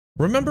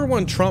Remember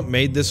when Trump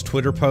made this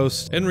Twitter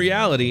post? In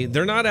reality,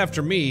 they're not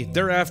after me,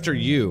 they're after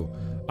you.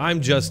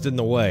 I'm just in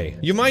the way.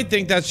 You might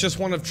think that's just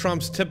one of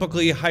Trump's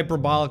typically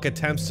hyperbolic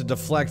attempts to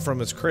deflect from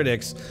his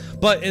critics,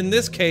 but in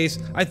this case,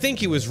 I think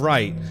he was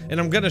right, and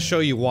I'm gonna show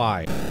you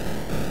why.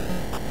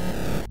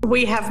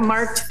 We have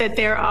marked that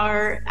there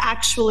are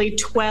actually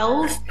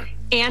 12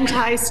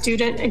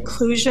 anti-student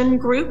inclusion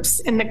groups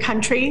in the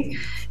country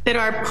that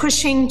are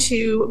pushing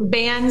to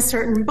ban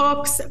certain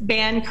books,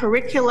 ban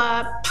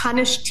curricula,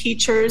 punish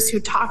teachers who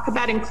talk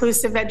about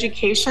inclusive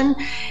education,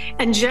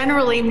 and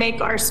generally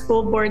make our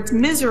school boards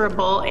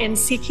miserable in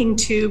seeking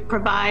to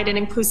provide an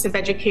inclusive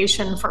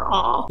education for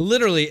all.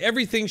 Literally,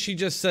 everything she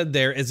just said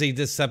there is a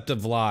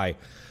deceptive lie.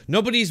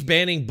 Nobody's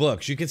banning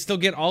books. You can still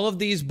get all of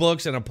these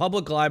books in a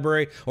public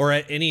library or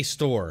at any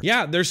store.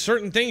 Yeah, there's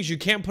certain things you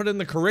can't put in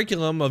the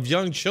curriculum of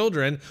young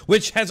children,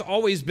 which has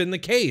always been the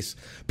case.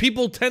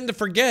 People tend to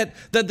forget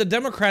that the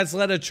Democrats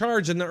led a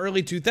charge in the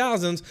early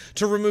 2000s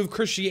to remove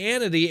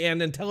Christianity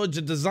and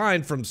intelligent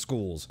design from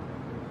schools.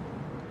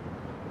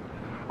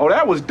 Oh,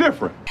 that was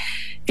different.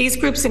 These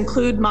groups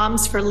include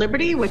Moms for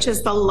Liberty, which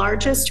is the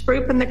largest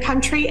group in the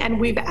country, and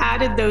we've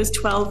added those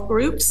 12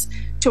 groups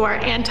to our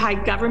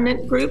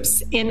anti-government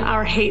groups in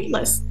our hate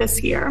list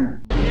this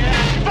year.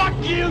 Yeah,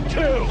 fuck you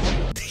too!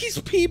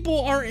 These people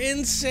are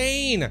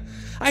insane.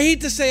 I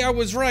hate to say I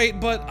was right,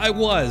 but I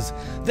was.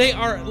 They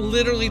are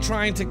literally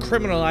trying to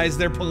criminalize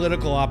their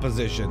political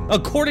opposition.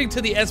 According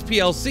to the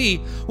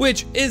SPLC,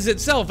 which is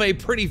itself a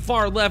pretty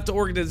far-left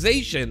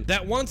organization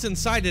that once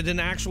incited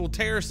an actual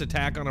terrorist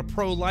attack on a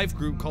pro-life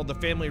group called the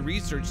Family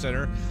Research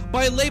Center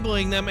by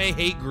labeling them a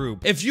hate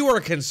group. If you are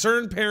a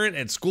concerned parent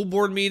at school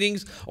board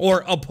meetings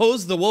or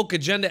oppose the woke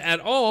agenda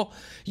at all,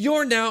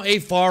 you're now a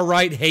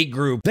far-right hate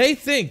group. They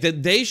think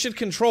that they should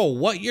control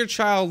what your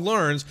child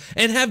learns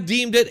and have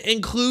deemed it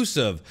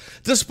inclusive,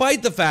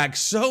 despite the fact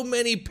so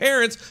many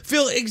parents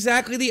feel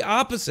exactly the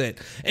opposite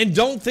and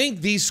don't think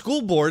these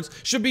school boards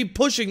should be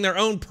pushing their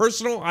own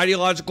personal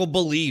ideological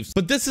beliefs.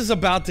 But this is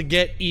about to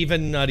get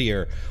even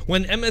nuttier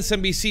when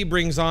MSNBC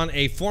brings on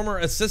a former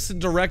assistant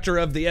director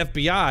of the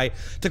FBI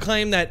to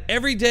claim that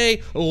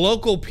everyday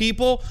local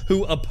people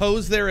who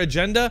oppose their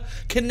agenda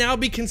can now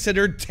be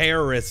considered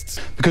terrorists.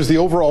 Because the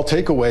overall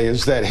takeaway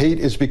is that hate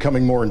is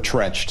becoming more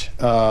entrenched.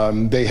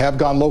 They have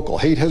gone local.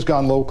 Hate has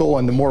gone local,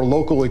 and the more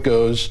local it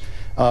goes,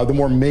 the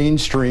more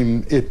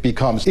mainstream it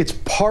becomes. It's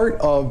part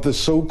of the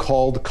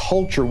so-called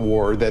culture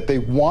war that they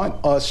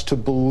want us to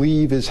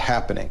believe is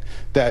happening,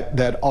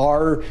 that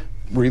our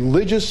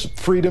religious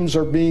freedoms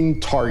are being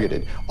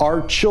targeted,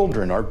 our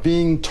children are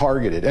being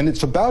targeted, and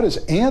it's about as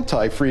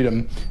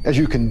anti-freedom as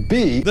you can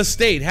be. The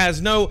state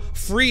has no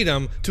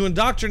freedom to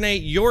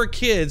indoctrinate your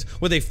kids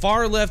with a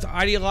far-left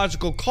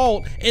ideological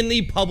cult in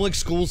the public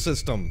school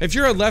system. If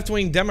you're a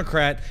left-wing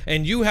Democrat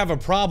and you have a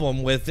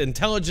problem with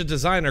intelligent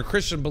design or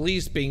Christian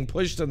beliefs being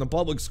pushed in the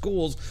public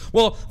schools,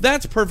 well,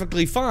 that's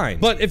perfectly fine.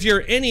 But if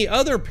you're any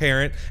other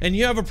parent and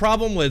you have a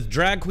problem with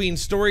drag queen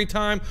story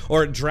time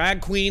or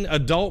drag queen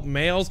adult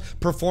males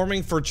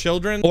performing for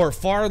children, or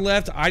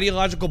far-left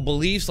ideological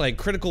beliefs like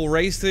critical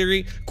race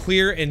theory,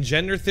 queer and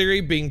gender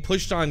theory being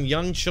pushed on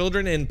young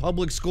children in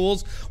public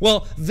schools,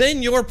 well,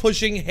 then you're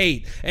pushing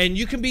hate, and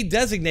you can be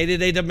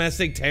designated a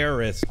domestic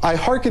terrorist. I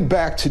hearken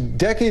back to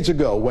decades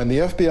ago when the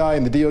FBI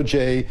and the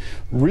DOJ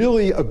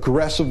really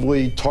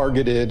aggressively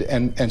targeted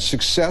and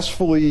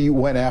successfully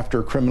went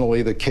after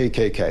criminally the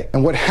KKK.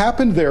 And what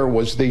happened there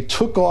was they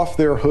took off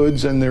their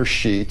hoods and their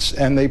sheets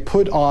and they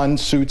put on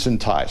suits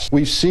and ties.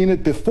 We've seen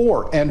it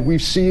before, and we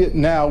see it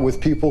now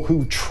with people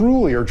who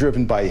truly are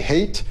driven by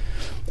hate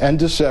and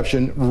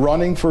deception,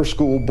 running for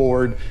school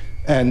board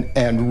and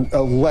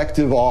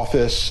elective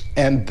office,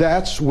 and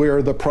that's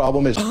where the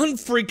problem is.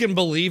 Unfreaking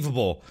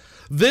believable.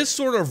 This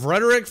sort of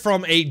rhetoric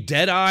from a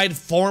dead-eyed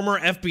former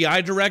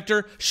FBI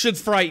director should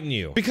frighten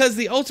you, because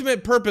the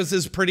ultimate purpose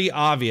is pretty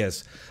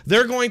obvious.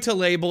 They're going to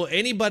label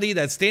anybody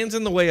that stands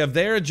in the way of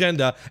their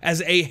agenda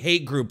as a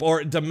hate group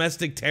or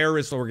domestic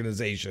terrorist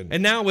organization.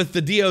 And now with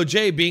the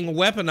DOJ being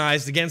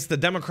weaponized against the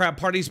Democrat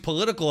Party's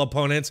political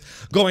opponents,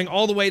 going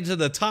all the way to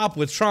the top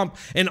with Trump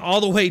and all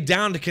the way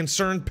down to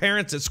concerned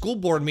parents at school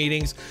board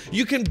meetings,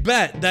 you can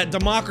bet that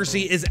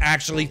democracy is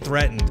actually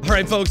threatened. All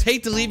right, folks,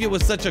 hate to leave you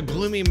with such a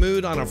gloomy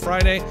mood on a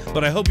Friday,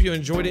 but I hope you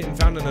enjoyed it and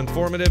found it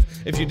informative.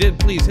 If you did,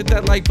 please hit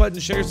that like button,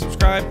 share,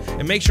 subscribe,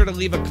 and make sure to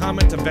leave a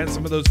comment to vent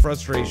some of those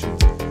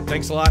frustrations.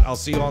 Thanks a lot. I'll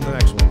see you on the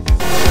next one.